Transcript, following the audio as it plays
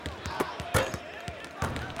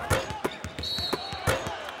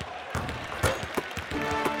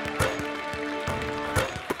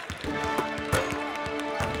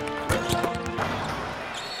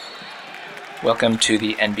Welcome to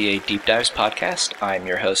the NBA Deep Dives podcast. I'm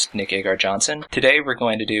your host, Nick Agar-Johnson. Today we're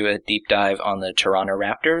going to do a deep dive on the Toronto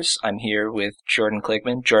Raptors. I'm here with Jordan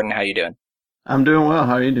Kligman. Jordan, how you doing? I'm doing well.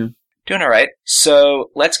 How are you doing? Doing all right.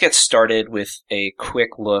 So let's get started with a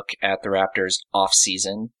quick look at the Raptors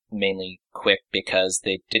off-season. Mainly quick because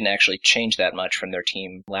they didn't actually change that much from their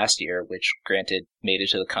team last year, which granted made it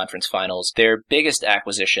to the conference finals. Their biggest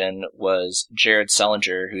acquisition was Jared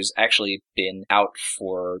Sullinger, who's actually been out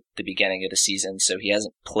for the beginning of the season, so he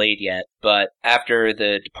hasn't played yet. But after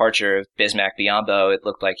the departure of Bismack Biyombo, it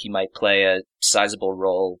looked like he might play a sizable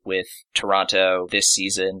role with Toronto this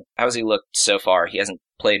season. How's he looked so far? He hasn't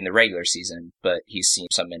played in the regular season, but he's seen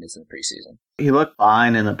some minutes in the preseason. He looked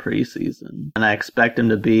fine in the preseason, and I expect him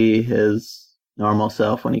to be his normal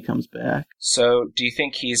self when he comes back. So do you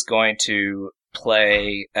think he's going to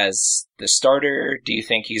play as the starter? Do you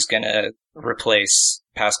think he's going to replace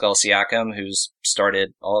Pascal Siakam, who's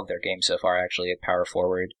started all of their games so far, actually, at power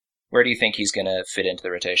forward? Where do you think he's going to fit into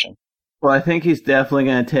the rotation? Well, I think he's definitely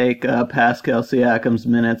going to take Pascal Siakam's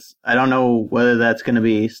minutes. I don't know whether that's going to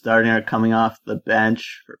be starting or coming off the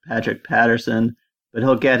bench for Patrick Patterson, but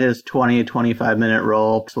he'll get his 20 to 25-minute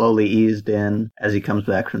role slowly eased in as he comes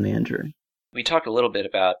back from the injury. We talked a little bit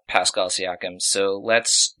about Pascal Siakam, so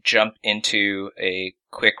let's jump into a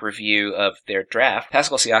quick review of their draft.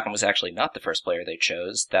 Pascal Siakam was actually not the first player they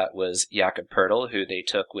chose. That was Jakob Poeltl, who they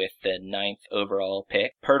took with the 9th overall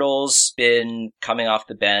pick. Poeltl's been coming off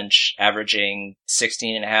the bench, averaging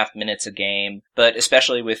 16 and a half minutes a game, but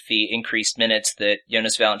especially with the increased minutes that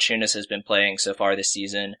Jonas Valanciunas has been playing so far this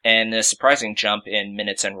season, and the surprising jump in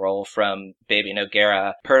minutes and role from Baby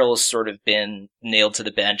Nogueira, Poeltl's sort of been nailed to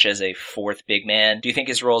the bench as a fourth big man. Do you think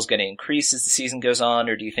his role is going to increase as the season goes on,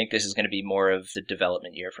 or do you think this is going to be more of the development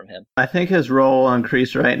year from him? I think his role will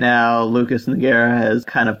increase right now. Lucas Nogueira has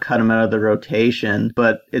kind of cut him out of the rotation,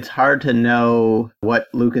 but it's hard to know what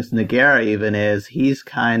Lucas Nogueira even is. He's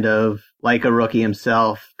kind of like a rookie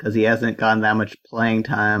himself because he hasn't gotten that much playing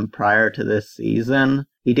time prior to this season.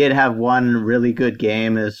 He did have one really good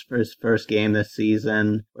game, his first game this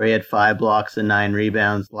season, where he had 5 blocks and 9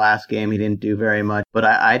 rebounds. Last game, he didn't do very much. But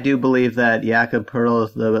I do believe that Jakob Poeltl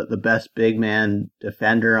is the best big man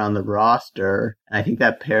defender on the roster. And I think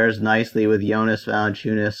that pairs nicely with Jonas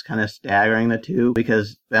Valanciunas kind of staggering the two,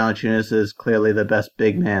 because Valanciunas is clearly the best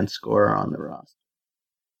big man scorer on the roster.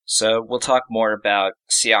 So we'll talk more about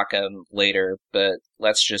Siakam later, but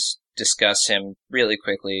let's just discuss him really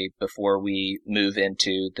quickly before we move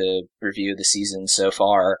into the review of the season so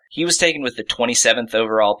far. He was taken with the 27th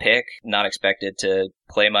overall pick, not expected to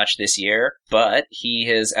play much this year, but he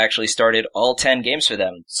has actually started all 10 games for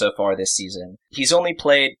them so far this season. He's only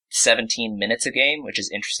played 17 minutes a game, which is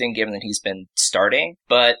interesting given that he's been starting,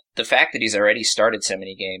 but the fact that he's already started so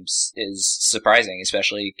many games is surprising,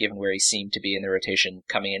 especially given where he seemed to be in the rotation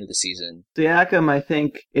coming into the season. Siakam, I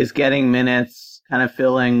think, is getting minutes, kind of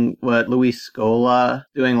filling what Luis Scola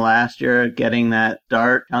doing last year, getting that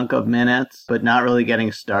start chunk of minutes, but not really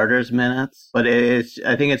getting starters minutes. But I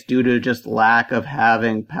think it's due to just lack of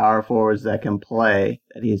having power forwards that can play,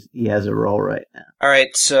 that he has a role right now. All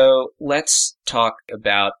right, so let's talk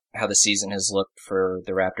about how the season has looked for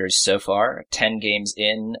the Raptors so far. 10 games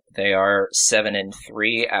in, they are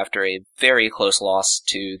 7-3 after a very close loss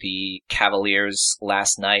to the Cavaliers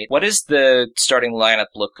last night. What does the starting lineup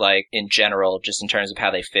look like in general, just in terms of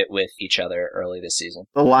how they fit with each other early this season?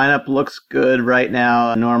 The lineup looks good right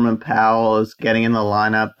now. Norman Powell is getting in the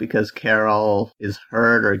lineup because Carroll is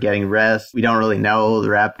hurt or getting rest. We don't really know. The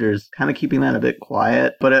Raptors kind of keeping that a bit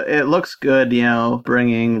quiet, but it looks good,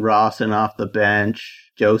 bringing Rawson off the bench,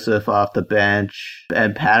 Joseph off the bench,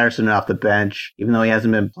 and Patterson off the bench. Even though he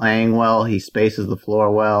hasn't been playing well, he spaces the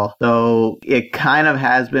floor well. So it kind of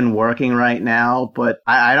has been working right now, but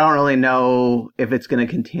I don't really know if it's going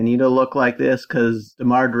to continue to look like this, because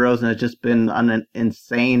DeMar DeRozan has just been on an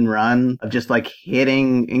insane run of just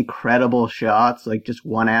hitting incredible shots, just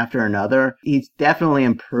one after another. He's definitely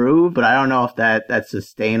improved, but I don't know if that's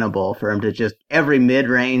sustainable for him to just every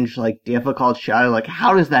mid-range, difficult shot.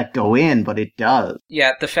 How does that go in? But it does.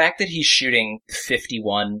 Yeah, the fact that he's shooting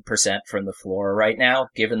 51% from the floor right now,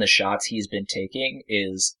 given the shots he's been taking,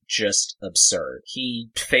 is just absurd. He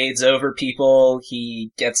fades over people,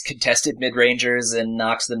 he gets contested mid-rangers and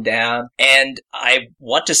knocks them down, and I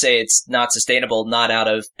want to say it's not sustainable, not out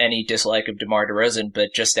of any dislike of DeMar DeRozan,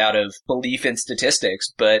 but just out of belief in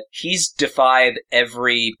statistics, but he's defied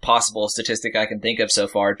every possible statistic I can think of so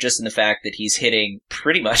far, just in the fact that he's hitting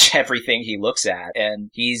pretty much everything he looks at, and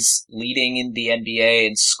he's leading in the NBA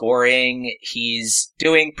in scoring. He's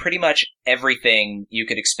doing pretty much everything you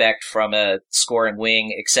could expect from a scoring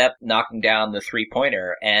wing except knocking down the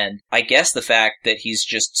three-pointer. And I guess the fact that he's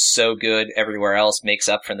just so good everywhere else makes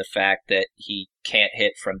up for the fact that he can't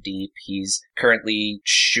hit from deep. He's currently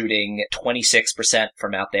shooting 26%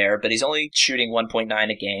 from out there, but he's only shooting 1.9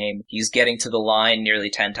 a game. He's getting to the line nearly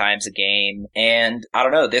 10 times a game. And I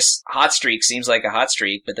don't know, this hot streak seems like a hot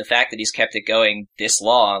streak, but the fact that he's kept it going this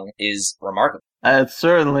long is remarkable. It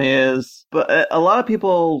certainly is. But a lot of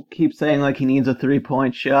people keep saying, like, he needs a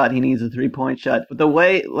three-point shot. He needs a three-point shot. But the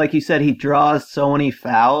way, like you said, he draws so many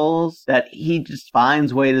fouls that he just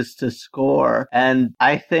finds ways to score. And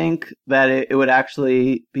I think that it would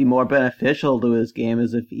actually be more beneficial to his game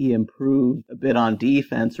as if he improved a bit on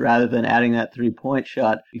defense rather than adding that three-point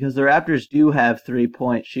shot. Because the Raptors do have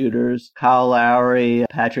three-point shooters. Kyle Lowry,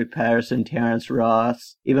 Patrick Patterson, Terrence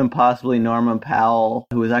Ross, even possibly Norman Powell,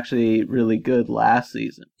 who was actually really good last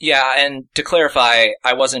season. Yeah, and to clarify,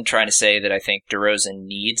 I wasn't trying to say that I think DeRozan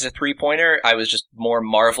needs a three-pointer. I was just more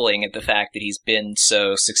marveling at the fact that he's been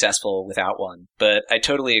so successful without one. But I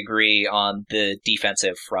totally agree on the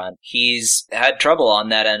defensive front. He's had trouble on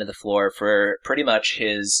that end of the floor for pretty much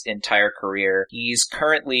his entire career. He's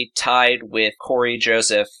currently tied with Corey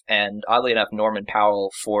Joseph and, oddly enough, Norman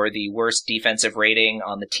Powell for the worst defensive rating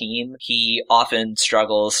on the team. He often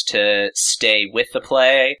struggles to stay with the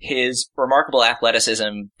play. His remarkable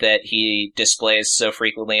athleticism that he displays so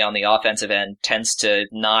frequently on the offensive end tends to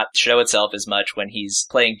not show itself as much when he's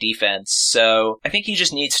playing defense. So I think he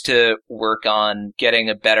just needs to work on getting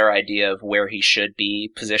a better idea of where he should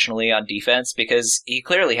be positionally on defense, because he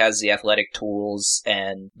clearly has the athletic tools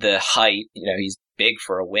and the height. He's big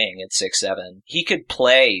for a wing at 6'7". He could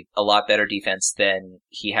play a lot better defense than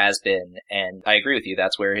he has been, and I agree with you,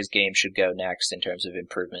 that's where his game should go next in terms of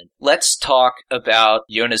improvement. Let's talk about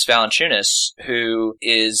Jonas Valanciunas, who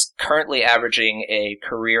is currently averaging a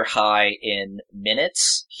career high in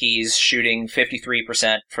minutes. He's shooting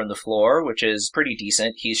 53% from the floor, which is pretty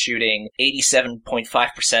decent. He's shooting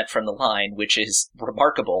 87.5% from the line, which is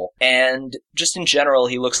remarkable. And just in general,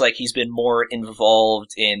 he looks like he's been more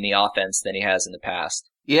involved in the offense than he has in the past.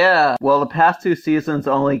 Yeah, well, the past two seasons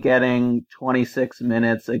only getting 26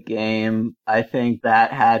 minutes a game. I think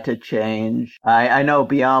that had to change. I know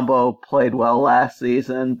Biyombo played well last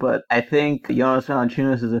season, but I think Jonas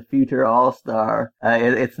Valanciunas is a future all-star.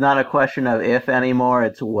 It's not a question of if anymore,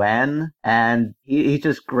 it's when. And he's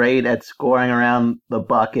just great at scoring around the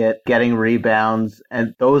bucket, getting rebounds,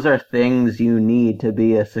 and those are things you need to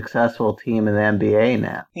be a successful team in the NBA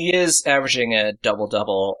now. He is averaging a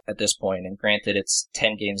double-double at this point, and granted it's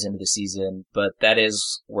 10 games into the season, but that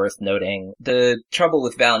is worth noting. The trouble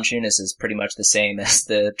with Valanciunas is pretty much the same as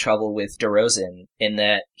the trouble with DeRozan, in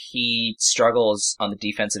that he struggles on the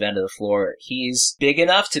defensive end of the floor. He's big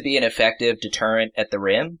enough to be an effective deterrent at the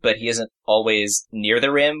rim, but he isn't always near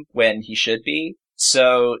the rim when he should be.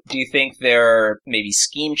 So do you think there are maybe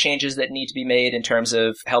scheme changes that need to be made in terms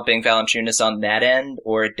of helping Valanciunas on that end,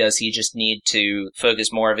 or does he just need to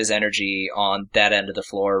focus more of his energy on that end of the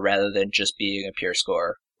floor rather than just being a pure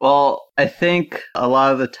scorer? Well, I think a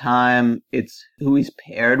lot of the time it's who he's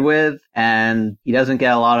paired with, and he doesn't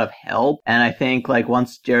get a lot of help. And I think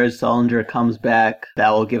once Jared Sullinger comes back, that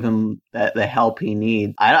will give him the help he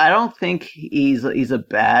needs. I don't think he's a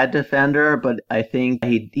bad defender, but I think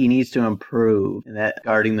he needs to improve in that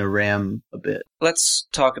guarding the rim a bit. Let's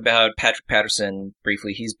talk about Patrick Patterson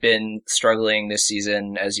briefly. He's been struggling this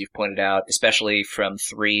season, as you've pointed out, especially from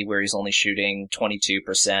three, where he's only shooting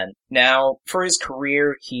 22%. Now, for his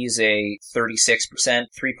career, he's a 36%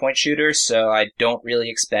 three-point shooter, so I don't really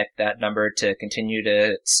expect that number to continue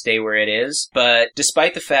to stay where it is. But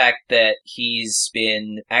despite the fact that he's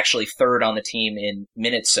been actually third on the team in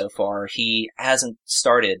minutes so far, he hasn't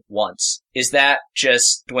started once. Is that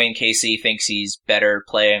just Dwayne Casey thinks he's better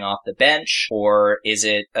playing off the bench, or is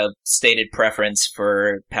it a stated preference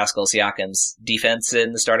for Pascal Siakam's defense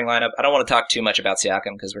in the starting lineup? I don't want to talk too much about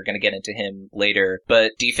Siakam because we're going to get into him later,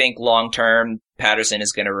 but do you think long-term Patterson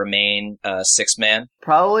is going to remain a sixth-man?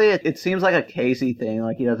 Probably. It seems like a Casey thing,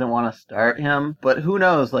 he doesn't want to start him. But who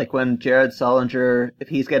knows, when Jared Sullinger, if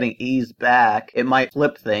he's getting eased back, it might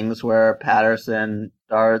flip things where Patterson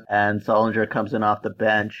starts and Sullinger comes in off the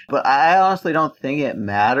bench. But I honestly don't think it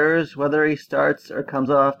matters whether he starts or comes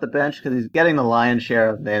off the bench because he's getting the lion's share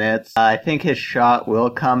of minutes. I think his shot will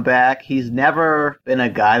come back. He's never been a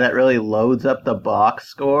guy that really loads up the box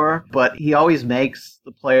score, but he always makes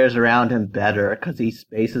the players around him better because he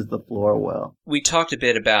spaces the floor well. We talked a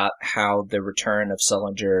bit about how the return of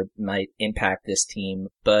Sullinger might impact this team,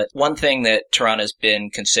 but one thing that Toronto's been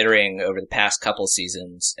considering over the past couple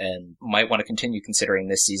seasons, and might want to continue considering during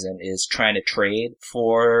this season is trying to trade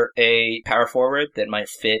for a power forward that might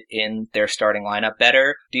fit in their starting lineup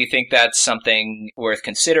better. Do you think that's something worth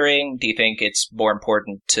considering? Do you think it's more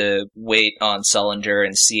important to wait on Sullinger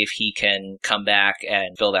and see if he can come back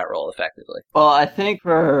and fill that role effectively? Well, I think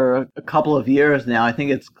for a couple of years now, I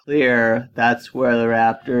think it's clear that's where the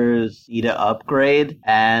Raptors need to upgrade.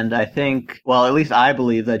 And I think, well, at least I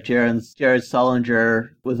believe that Jared Sullinger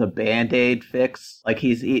was a Band-Aid fix. Like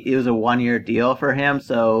it was a 1-year deal for him,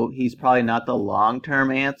 so he's probably not the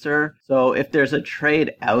long-term answer. So if there's a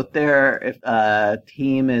trade out there, if a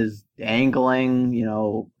team is dangling,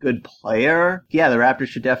 good player, yeah, the Raptors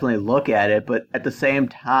should definitely look at it. But at the same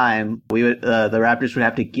time, the Raptors would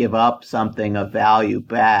have to give up something of value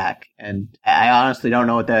back. And I honestly don't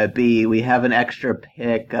know what that would be. We have an extra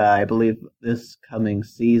pick, I believe, this coming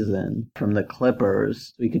season from the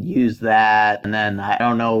Clippers. We could use that. And then I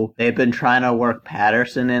don't know. They've been trying to work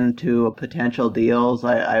Patterson into potential deals,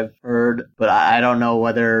 I've heard. But I don't know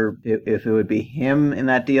whether if it would be him in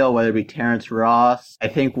that deal, whether it be Terrence Ross. I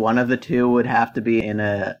think one of the two would have to be in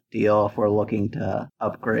a deal if we're looking to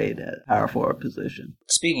upgrade at power forward position.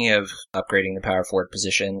 Speaking of upgrading the power forward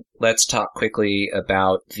position, let's talk quickly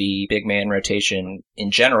about the big man rotation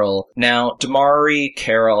in general. Now, DeMarre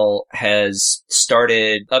Carroll has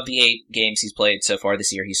started, of the 8 games he's played so far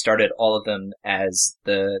this year, he started all of them as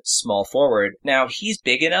the small forward. Now, he's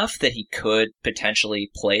big enough that he could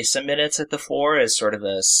potentially play some minutes at the 4 as sort of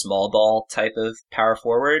a small ball type of power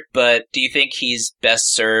forward, but do you think he's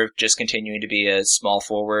best served just continuing to be a small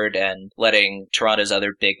forward and letting Toronto's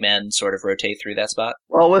other big men sort of rotate through that spot?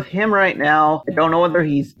 Well, with him right now, I don't know whether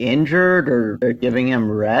he's injured or they're giving him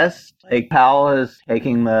rest. Like, Powell is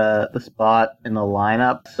taking the spot in the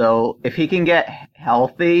lineup. So if he can get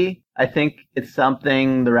healthy, I think it's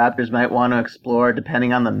something the Raptors might want to explore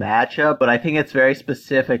depending on the matchup, but I think it's very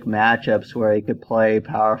specific matchups where he could play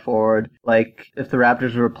power forward. Like, if the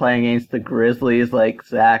Raptors were playing against the Grizzlies, like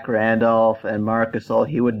Zach Randolph and Marc Gasol,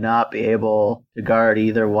 he would not be able to guard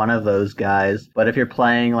either one of those guys. But if you're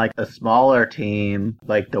playing like a smaller team,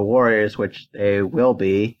 like the Warriors, which they will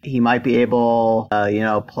be, he might be able,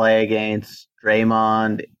 play against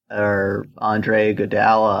Draymond or Andre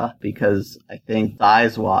Iguodala, because I think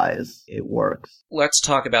size-wise it works. Let's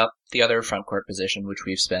talk about the other front court position, which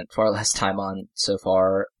we've spent far less time on so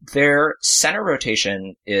far. Their center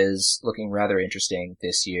rotation is looking rather interesting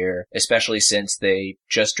this year, especially since they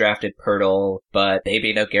just drafted Poeltl, but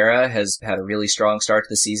Bebe Nogueira has had a really strong start to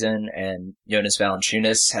the season, and Jonas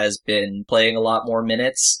Valanciunas has been playing a lot more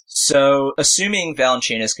minutes. So, assuming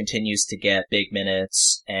Valanciunas continues to get big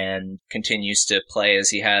minutes and continues to play as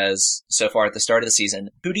he has so far at the start of the season,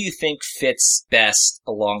 who do you think fits best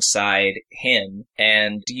alongside him?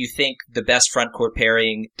 And do you think the best front court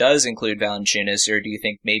pairing does include Valanciunas, or do you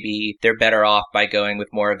think maybe they're better off by going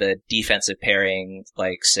with more of a defensive pairing,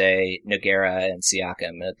 like, say, Nogueira and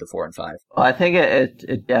Siakam at the 4 and 5? Well, I think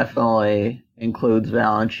it definitely includes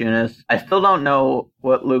Valanciunas. I still don't know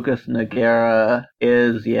what Lucas Nogueira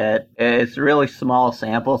is yet. It's a really small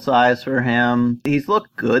sample size for him. He's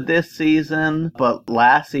looked good this season, but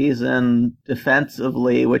last season,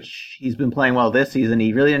 defensively, which he's been playing well this season,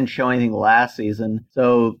 he really didn't show anything last season.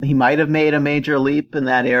 So he might have made a major leap in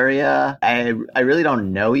that area. I really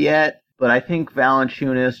don't know yet. But I think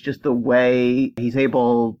Valanciunas, just the way he's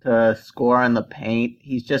able to score in the paint,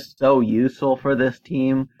 he's just so useful for this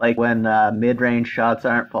team. Like when mid-range shots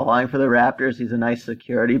aren't falling for the Raptors, he's a nice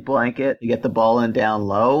security blanket to get the ball in down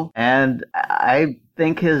low. And I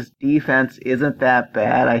think his defense isn't that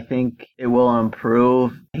bad. I think it will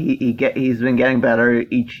improve. He's been getting better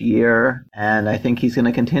each year, and I think he's going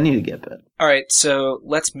to continue to get better. All right, so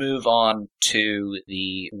let's move on to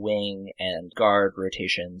the wing and guard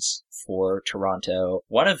rotations for Toronto.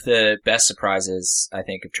 One of the best surprises, I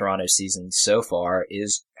think, of Toronto's season so far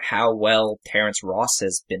is how well Terrence Ross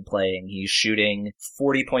has been playing. He's shooting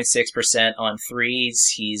 40.6% on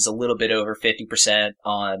threes. He's a little bit over 50%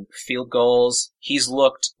 on field goals. He's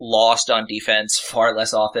looked lost on defense far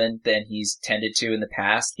less often than he's tended to in the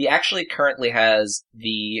past. He actually currently has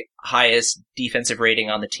the highest defensive rating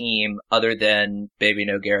on the team other than Bebe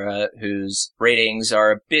Nogueira, whose ratings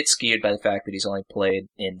are a bit skewed by the fact that he's only played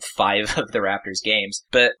in 5 of the Raptors games.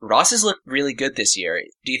 But Ross has looked really good this year.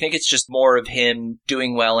 Do you think it's just more of him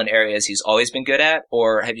doing well in areas he's always been good at,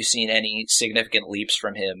 or have you seen any significant leaps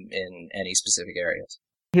from him in any specific areas?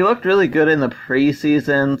 He looked really good in the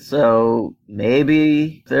preseason, so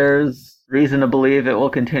maybe there's reason to believe it will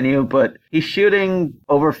continue, but he's shooting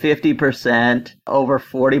over 50%, over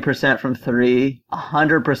 40% from three,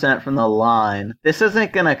 100% from the line. This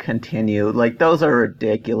isn't going to continue. Like, those are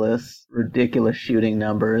ridiculous shooting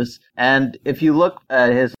numbers. And if you look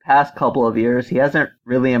at his past couple of years, he hasn't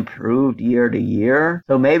really improved year to year.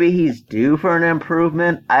 So maybe he's due for an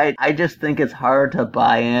improvement. I just think it's hard to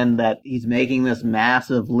buy in that he's making this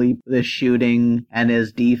massive leap, this shooting, and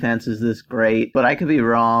his defense is this great. But I could be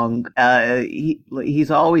wrong.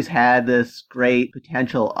 He's always had this great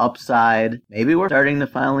potential upside. Maybe we're starting to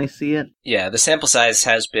finally see it. Yeah, the sample size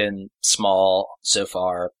has been small so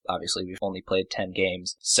far. Obviously, we've only played 10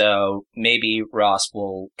 games, so maybe Ross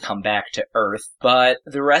will come back to earth. But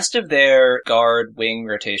the rest of their guard wing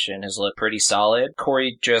rotation has looked pretty solid.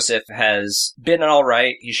 Corey Joseph has been all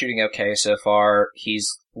right. He's shooting okay so far. He's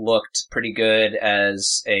looked pretty good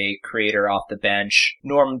as a creator off the bench.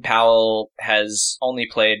 Norman Powell has only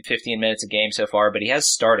played 15 minutes a game so far, but he has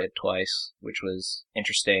started twice, which was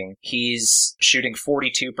interesting. He's shooting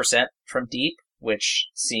 42% from deep, which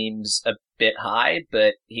seems a bit high,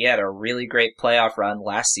 but he had a really great playoff run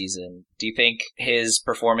last season. Do you think his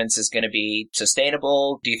performance is going to be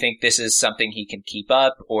sustainable? Do you think this is something he can keep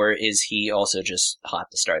up, or is he also just hot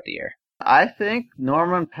to start the year? I think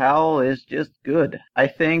Norman Powell is just good. I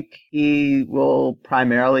think he will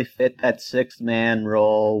primarily fit that six-man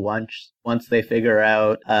role once they figure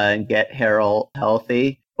out and get Harrell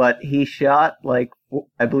healthy. But he shot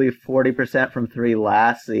I believe 40% from three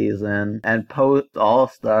last season, and post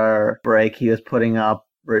All-Star break he was putting up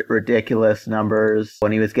ridiculous numbers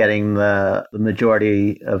when he was getting the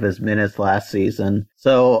majority of his minutes last season.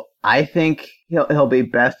 So I think he'll be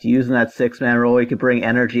best using that six-man role. He could bring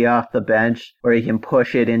energy off the bench, where he can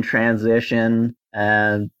push it in transition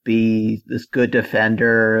and be this good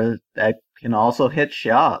defender that can also hit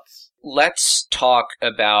shots. Let's talk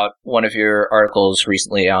about one of your articles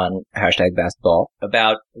recently on #basketball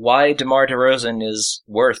about why DeMar DeRozan is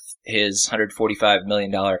worth his $145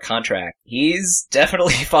 million contract. He's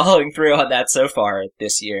definitely following through on that so far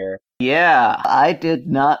this year. Yeah, I did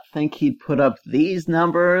not think he'd put up these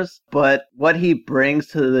numbers, but what he brings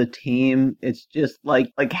to the team, it's just like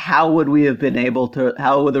how would the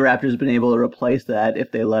Raptors have been able to replace that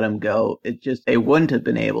if they let him go? They wouldn't have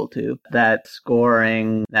been able to. That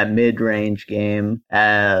scoring, that mid-range game,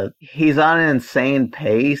 he's on an insane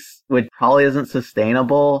pace, which probably isn't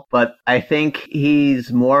sustainable, but I think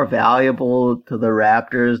he's more valuable to the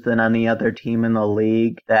Raptors than any other team in the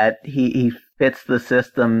league, that he fits the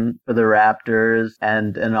system for the Raptors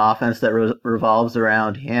and an offense that revolves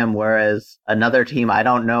around him, whereas another team, I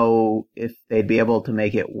don't know if they'd be able to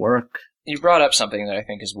make it work. You brought up something that I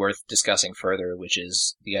think is worth discussing further, which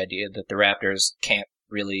is the idea that the Raptors couldn't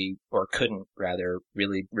really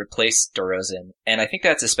replace DeRozan. And I think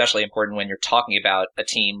that's especially important when you're talking about a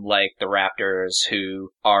team like the Raptors,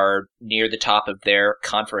 who are near the top of their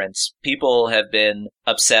conference. People have been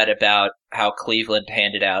upset about how Cleveland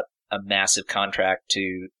handed out a massive contract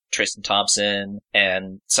to Tristan Thompson,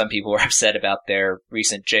 and some people were upset about their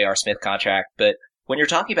recent J.R. Smith contract. But when you're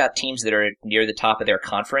talking about teams that are near the top of their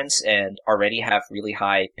conference and already have really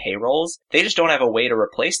high payrolls, they just don't have a way to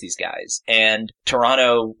replace these guys. And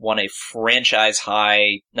Toronto won a franchise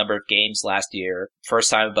high number of games last year. First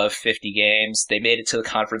time above 50 games. They made it to the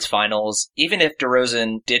conference finals. Even if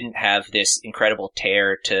DeRozan didn't have this incredible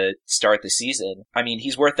tear to start the season, I mean,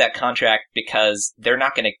 he's worth that contract because they're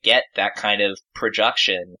not going to get that kind of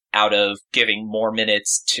production out of giving more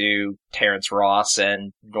minutes to Terrence Ross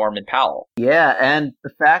and Norman Powell. Yeah, and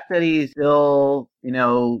the fact that he's still, in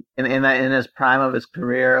his prime of his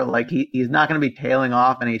career, he's not going to be tailing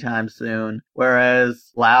off anytime soon.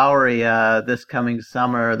 Whereas Lowry, this coming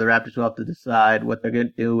summer, the Raptors will have to decide what they're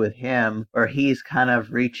going to do with him, where he's kind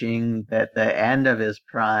of reaching the end of his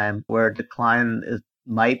prime, where decline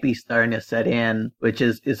might be starting to set in, which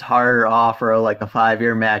is harder to offer a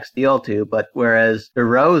 5-year max deal to. But whereas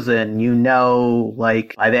DeRozan,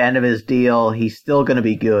 by the end of his deal, he's still going to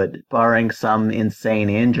be good, barring some insane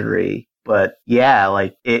injury. But yeah,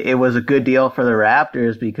 it was a good deal for the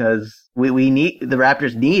Raptors because the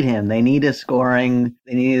Raptors need him. They need his scoring.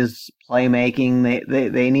 They need his playmaking.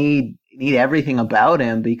 They need everything about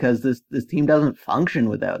him because this team doesn't function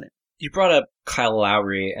without him. You brought up Kyle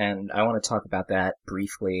Lowry, and I want to talk about that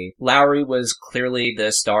briefly. Lowry was clearly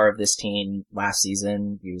the star of this team last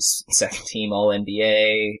season. He was second team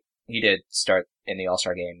All-NBA. He did start in the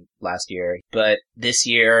All-Star game last year. But this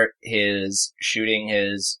year, his shooting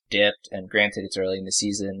has dipped, and granted it's early in the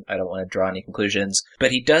season, I don't want to draw any conclusions,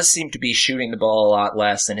 but he does seem to be shooting the ball a lot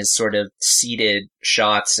less and has sort of ceded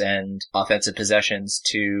shots and offensive possessions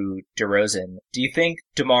to DeRozan. Do you think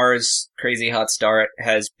DeMar's crazy hot start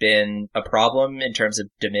has been a problem in terms of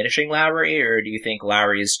diminishing Lowry, or do you think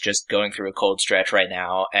Lowry is just going through a cold stretch right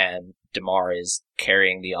now and DeMar is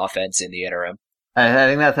carrying the offense in the interim? I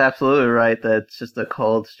think that's absolutely right, that it's just a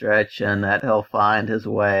cold stretch and that he'll find his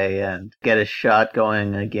way and get his shot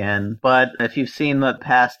going again. But if you've seen the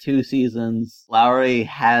past 2 seasons, Lowry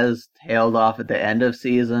has tailed off at the end of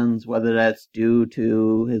seasons, whether that's due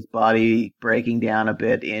to his body breaking down a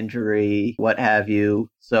bit, injury, what have you.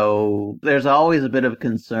 So there's always a bit of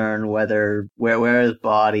concern whether where his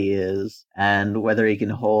body is and whether he can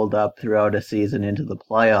hold up throughout a season into the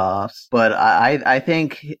playoffs. But I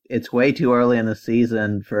think it's way too early in the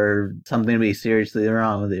season for something to be seriously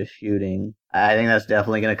wrong with his shooting. I think that's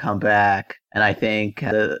definitely going to come back. And I think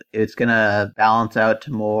it's going to balance out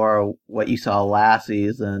to more what you saw last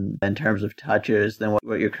season in terms of touches than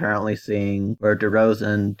what you're currently seeing, where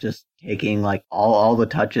DeRozan just taking like all the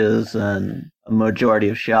touches and a majority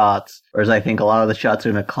of shots. Whereas I think a lot of the shots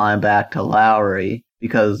are going to climb back to Lowry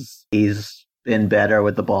because he's been better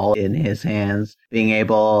with the ball in his hands, being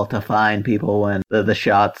able to find people when the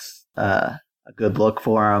shot's a good look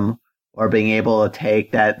for him, or being able to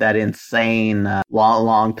take that insane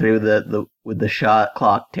long through with the shot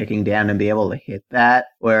clock ticking down and be able to hit that.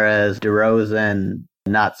 Whereas DeRozan,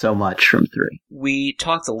 not so much from 3. We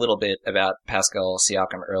talked a little bit about Pascal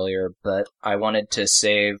Siakam earlier, but I wanted to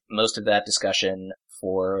save most of that discussion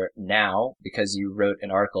for now because you wrote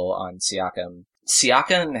an article on Siakam.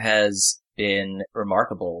 Siakam has been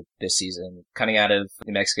remarkable this season. Coming out of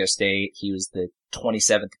New Mexico State, he was the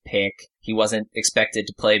 27th pick. He wasn't expected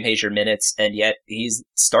to play major minutes, and yet he's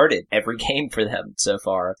started every game for them so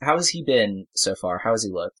far. How has he been so far? How has he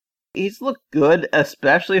looked? He's looked good,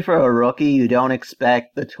 especially for a rookie. You don't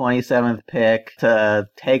expect the 27th pick to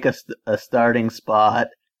take a starting spot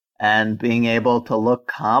and being able to look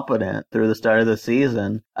competent through the start of the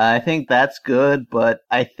season. I think that's good, but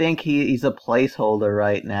I think he's a placeholder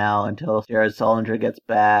right now until Jared Sullinger gets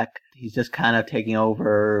back. He's just kind of taking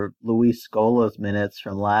over Luis Scola's minutes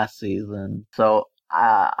from last season. So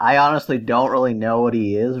I honestly don't really know what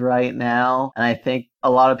he is right now. And I think a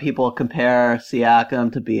lot of people compare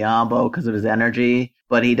Siakam to Biyombo because of his energy,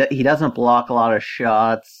 but he doesn't block a lot of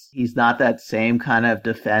shots. He's not that same kind of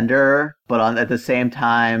defender, but at the same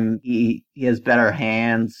time, he has better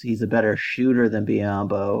hands. He's a better shooter than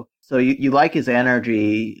Biyombo. So you like his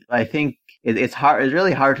energy. I think it's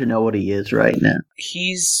really hard to know what he is right now.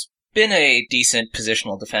 He's been a decent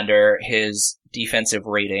positional defender. His defensive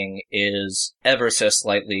rating is ever so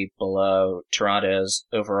slightly below Toronto's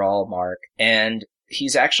overall mark, and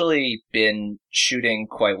he's actually been shooting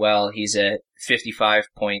quite well. He's at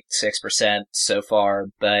 55.6% so far,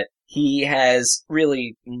 but he has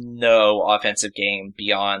really no offensive game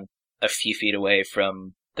beyond a few feet away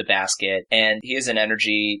from the basket, and he is an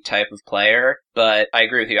energy type of player, but I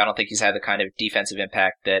agree with you. I don't think he's had the kind of defensive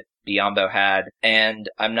impact that Biyombo had, and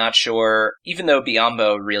I'm not sure, even though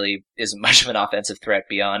Biyombo really isn't much of an offensive threat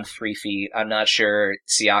beyond 3 feet, I'm not sure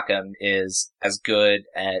Siakam is as good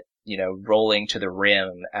at rolling to the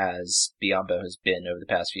rim as Biyombo has been over the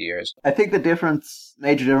past few years. I think the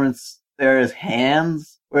major difference there is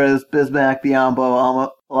hands, whereas Bismack Biyombo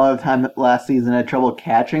a lot of the time last season had trouble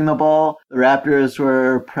catching the ball. The Raptors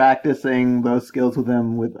were practicing those skills with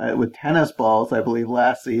him with tennis balls, I believe,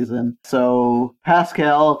 last season. So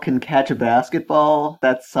Pascal can catch a basketball.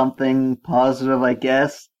 That's something positive, I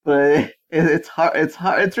guess. But it's hard.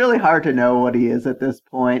 It's really hard to know what he is at this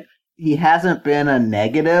point. He hasn't been a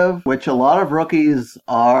negative, which a lot of rookies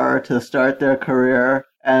are to start their career.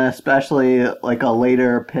 And especially like a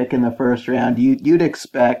later pick in the first round, you'd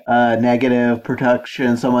expect negative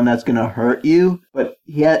production, someone that's going to hurt you. But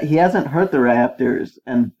he hasn't hurt the Raptors,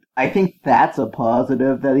 and I think that's a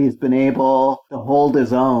positive that he's been able to hold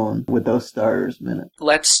his own with those starters minutes.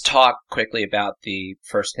 Let's talk quickly about the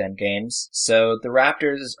first 10 games. So the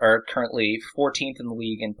Raptors are currently 14th in the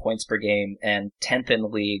league in points per game and 10th in the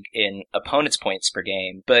league in opponents' points per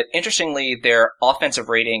game. But interestingly, their offensive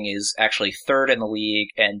rating is actually 3rd in the league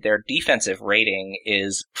and their defensive rating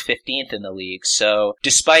is 15th in the league. So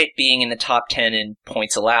despite being in the top 10 in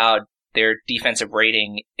points allowed, their defensive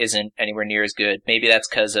rating isn't anywhere near as good. Maybe that's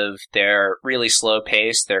because of their really slow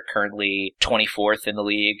pace. They're currently 24th in the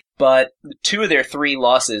league. But 2 of their 3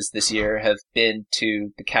 losses this year have been to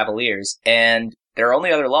the Cavaliers. And their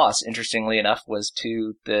only other loss, interestingly enough, was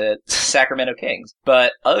to the Sacramento Kings.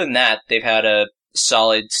 But other than that, they've had a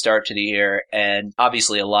solid start to the year, and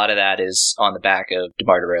obviously a lot of that is on the back of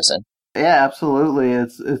DeMar DeRozan. Yeah, absolutely.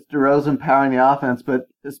 It's DeRozan powering the offense, but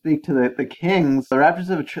to speak to the Kings, the Raptors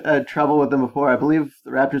have had trouble with them before. I believe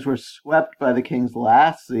the Raptors were swept by the Kings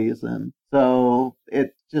last season. So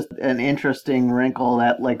it's just an interesting wrinkle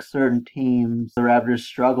that like certain teams the Raptors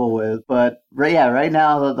struggle with. But right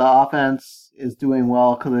now the offense is doing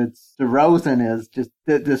well because it's DeRozan is just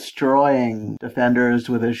destroying defenders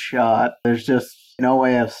with his shot. There's just no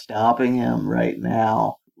way of stopping him right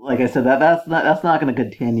now. Like I said, that's not going to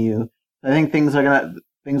continue. I think things are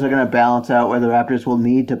gonna balance out where the Raptors will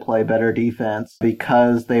need to play better defense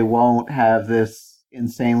because they won't have this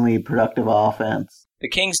insanely productive offense. The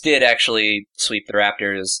Kings did actually sweep the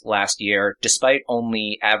Raptors last year, despite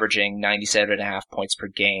only averaging 97.5 points per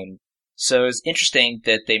game. So it's interesting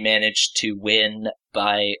that they managed to win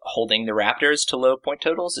by holding the Raptors to low point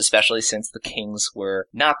totals, especially since the Kings were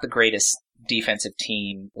not the greatest defensive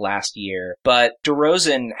team last year. But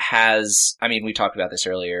DeRozan has, we talked about this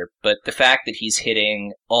earlier, but the fact that he's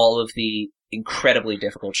hitting all of the incredibly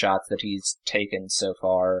difficult shots that he's taken so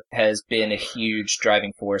far has been a huge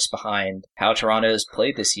driving force behind how Toronto has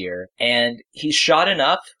played this year. And he's shot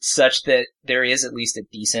enough such that there is at least a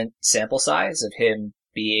decent sample size of him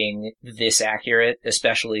being this accurate,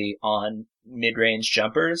 especially on mid-range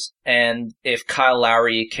jumpers. And if Kyle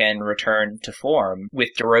Lowry can return to form with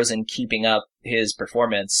DeRozan keeping up his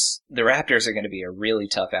performance, the Raptors are going to be a really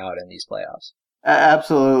tough out in these playoffs.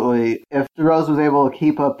 Absolutely. If DeRozan was able to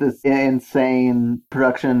keep up this insane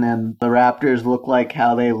production and the Raptors look like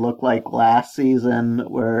how they looked like last season,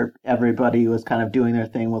 where everybody was kind of doing their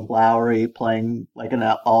thing with Lowry playing like an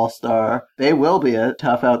all-star, they will be a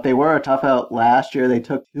tough out. They were a tough out last year. They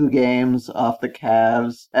took 2 games off the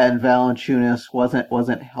Cavs, and Valanciunas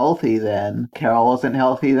wasn't healthy then. Carroll wasn't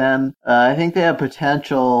healthy then. I think they have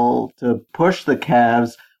potential to push the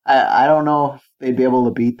Cavs. I don't know if they'd be able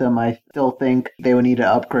to beat them. I still think they would need to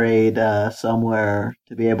upgrade somewhere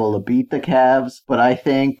to be able to beat the Cavs, but I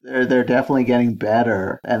think they're definitely getting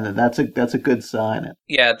better, and that's a good sign.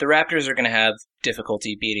 Yeah, the Raptors are going to have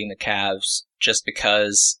difficulty beating the Cavs just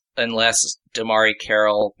because unless Damari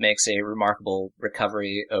Carroll makes a remarkable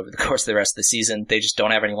recovery over the course of the rest of the season, they just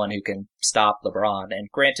don't have anyone who can stop LeBron. And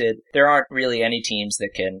granted, there aren't really any teams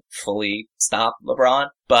that can fully stop LeBron,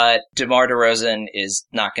 but DeMar DeRozan is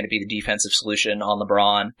not going to be the defensive solution on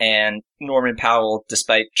LeBron, and Norman Powell,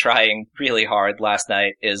 despite trying really hard last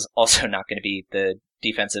night, is also not going to be the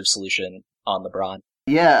defensive solution on LeBron.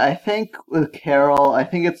 Yeah, I think with Carroll, I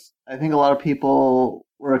think a lot of people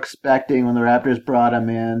were expecting when the Raptors brought him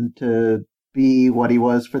in to be what he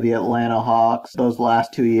was for the Atlanta Hawks those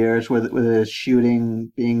last 2 years with his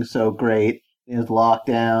shooting being so great, his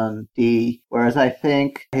lockdown D, whereas I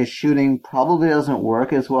think his shooting probably doesn't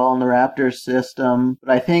work as well in the Raptors system.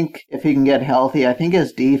 But I think if he can get healthy, I think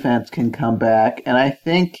his defense can come back, and I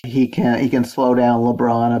think he can slow down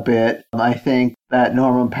LeBron a bit. I think that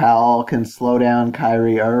Norman Powell can slow down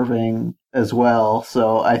Kyrie Irving as well.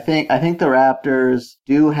 So I think the Raptors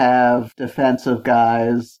do have defensive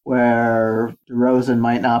guys where DeRozan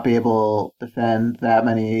might not be able to defend that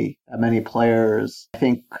many players. I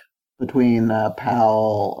think between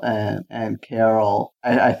Powell and Carroll,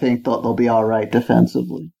 I think they'll be all right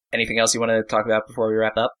defensively. Anything else you want to talk about before we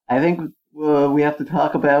wrap up? I think we have to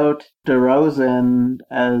talk about DeRozan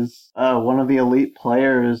as one of the elite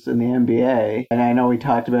players in the NBA. And I know we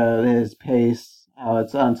talked about his pace, how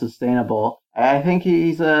it's unsustainable. I think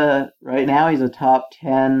right now he's a top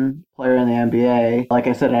 10 player in the NBA. Like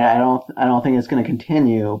I said, I don't think it's going to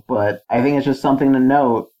continue, but I think it's just something to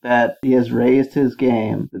note that he has raised his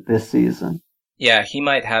game this season. Yeah, he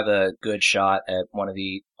might have a good shot at one of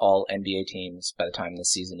the all-NBA teams by the time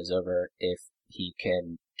this season is over if he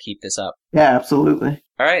can keep this up. Yeah, absolutely.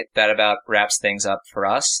 All right, that about wraps things up for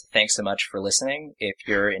us. Thanks so much for listening. If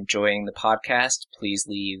you're enjoying the podcast, please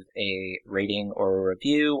leave a rating or a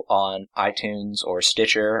review on iTunes or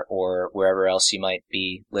Stitcher or wherever else you might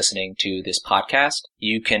be listening to this podcast.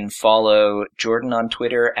 You can follow Jordan on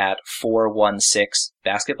Twitter at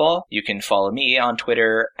 416basketball. You can follow me on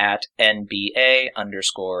Twitter at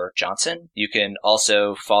NBA_Johnson. You can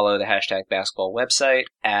also follow the Hashtag Basketball website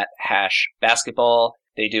at #basketball.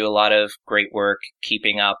 They do a lot of great work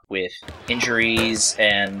keeping up with injuries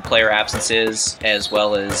and player absences, as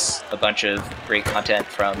well as a bunch of great content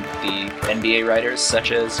from the NBA writers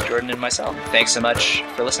such as Jordan and myself. Thanks so much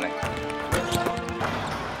for listening.